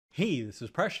Hey, this is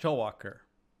Presh Talwalkar.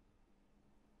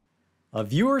 A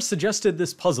viewer suggested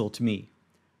this puzzle to me.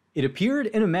 It appeared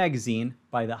in a magazine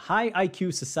by the high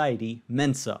IQ society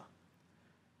Mensa.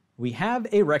 We have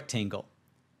a rectangle.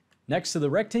 Next to the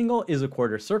rectangle is a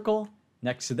quarter circle.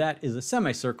 Next to that is a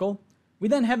semicircle. We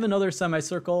then have another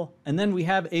semicircle, and then we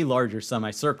have a larger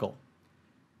semicircle.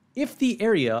 If the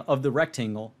area of the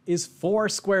rectangle is 4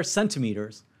 square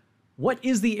centimeters, what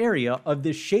is the area of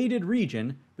this shaded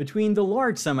region between the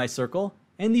large semicircle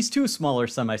and these two smaller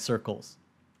semicircles?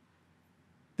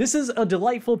 This is a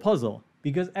delightful puzzle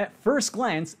because at first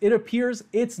glance it appears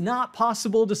it's not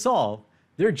possible to solve.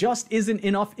 There just isn't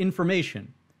enough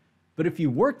information. But if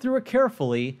you work through it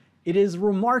carefully, it is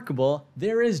remarkable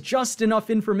there is just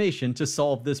enough information to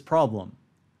solve this problem.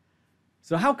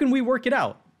 So how can we work it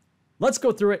out? Let's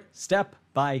go through it step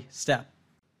by step.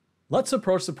 Let's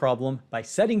approach the problem by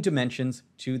setting dimensions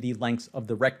to the lengths of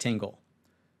the rectangle.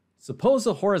 Suppose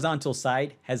the horizontal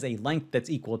side has a length that's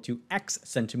equal to x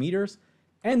centimeters,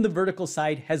 and the vertical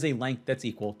side has a length that's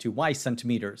equal to y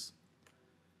centimeters.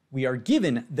 We are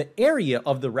given the area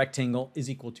of the rectangle is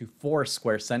equal to 4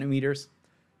 square centimeters,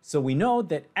 so we know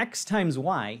that x times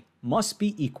y must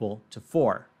be equal to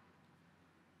 4.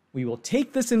 We will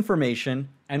take this information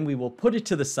and we will put it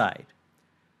to the side.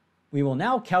 We will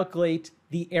now calculate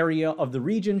the area of the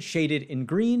region shaded in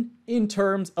green in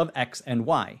terms of x and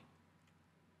y.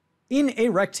 In a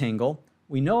rectangle,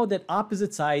 we know that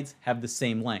opposite sides have the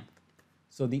same length.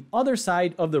 So the other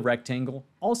side of the rectangle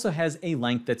also has a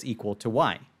length that's equal to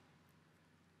y.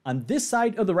 On this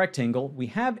side of the rectangle, we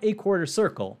have a quarter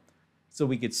circle, so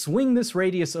we could swing this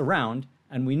radius around,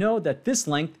 and we know that this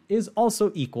length is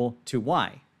also equal to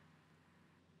y.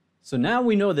 So now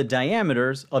we know the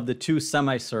diameters of the two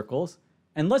semicircles,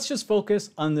 and let's just focus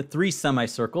on the 3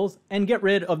 semicircles and get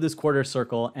rid of this quarter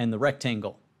circle and the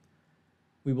rectangle.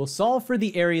 We will solve for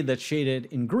the area that's shaded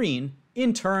in green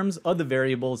in terms of the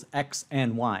variables x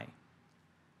and y.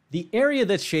 The area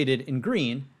that's shaded in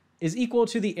green is equal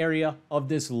to the area of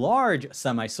this large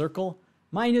semicircle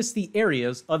minus the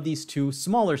areas of these two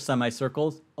smaller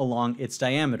semicircles along its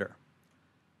diameter.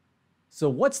 So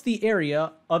what's the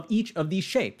area of each of these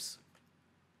shapes?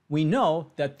 We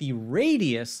know that the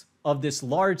radius of this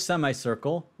large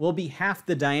semicircle will be half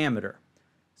the diameter.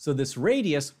 So this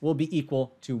radius will be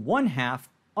equal to 1/2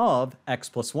 of x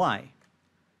plus y.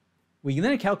 We can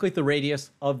then calculate the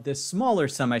radius of this smaller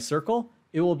semicircle.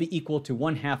 It will be equal to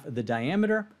 1/2 of the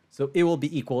diameter, so it will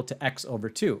be equal to x over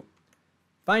 2.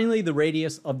 Finally, the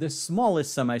radius of this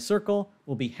smallest semicircle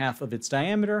will be half of its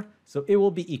diameter, so it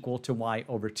will be equal to y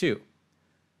over 2.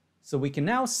 So we can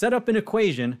now set up an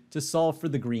equation to solve for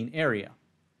the green area.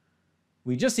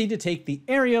 We just need to take the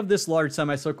area of this large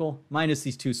semicircle minus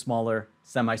these two smaller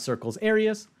semicircles'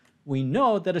 areas. We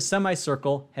know that a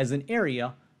semicircle has an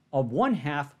area of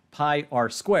 1/2 pi r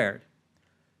squared.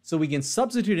 So we can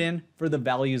substitute in for the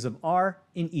values of r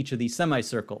in each of these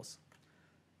semicircles.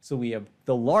 So we have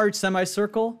the large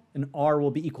semicircle, and r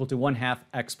will be equal to 1/2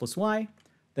 x plus y.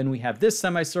 Then we have this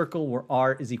semicircle where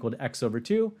r is equal to x over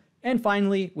 2. And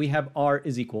finally, we have r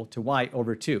is equal to y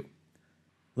over 2.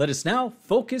 Let us now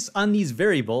focus on these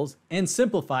variables and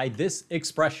simplify this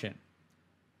expression.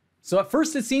 So at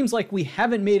first it seems like we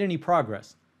haven't made any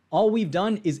progress. All we've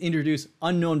done is introduce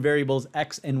unknown variables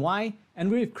x and y, and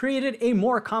we've created a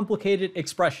more complicated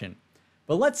expression.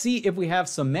 But let's see if we have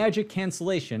some magic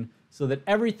cancellation so that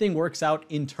everything works out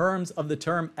in terms of the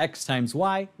term x times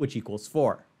y, which equals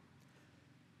 4.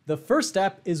 The first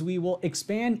step is we will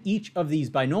expand each of these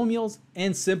binomials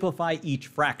and simplify each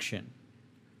fraction.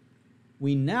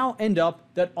 We now end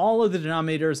up that all of the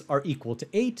denominators are equal to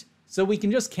 8, so we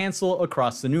can just cancel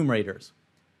across the numerators.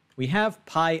 We have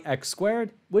pi x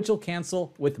squared, which will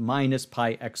cancel with minus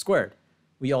pi x squared.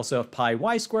 We also have pi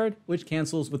y squared, which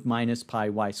cancels with minus pi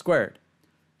y squared.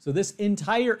 So this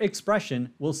entire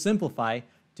expression will simplify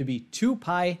to be 2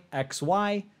 pi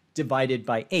xy divided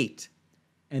by 8.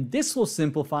 And this will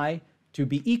simplify to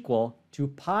be equal to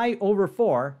pi over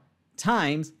 4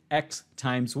 times x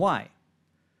times y.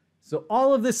 So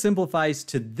all of this simplifies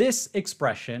to this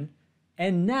expression,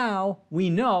 and now we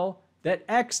know that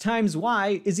x times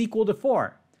y is equal to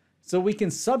 4. So we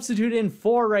can substitute in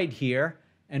 4 right here,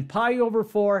 and pi over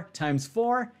 4 times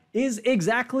 4 is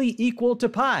exactly equal to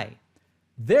pi.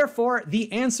 Therefore,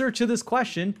 the answer to this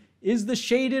question is the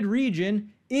shaded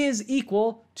region is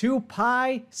equal to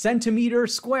pi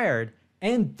centimeters squared,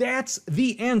 and that's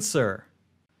the answer.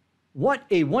 What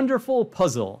a wonderful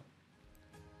puzzle.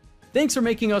 Thanks for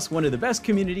making us one of the best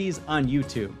communities on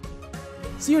YouTube.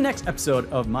 See you next episode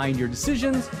of Mind Your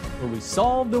Decisions, where we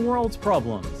solve the world's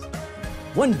problems,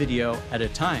 one video at a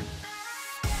time.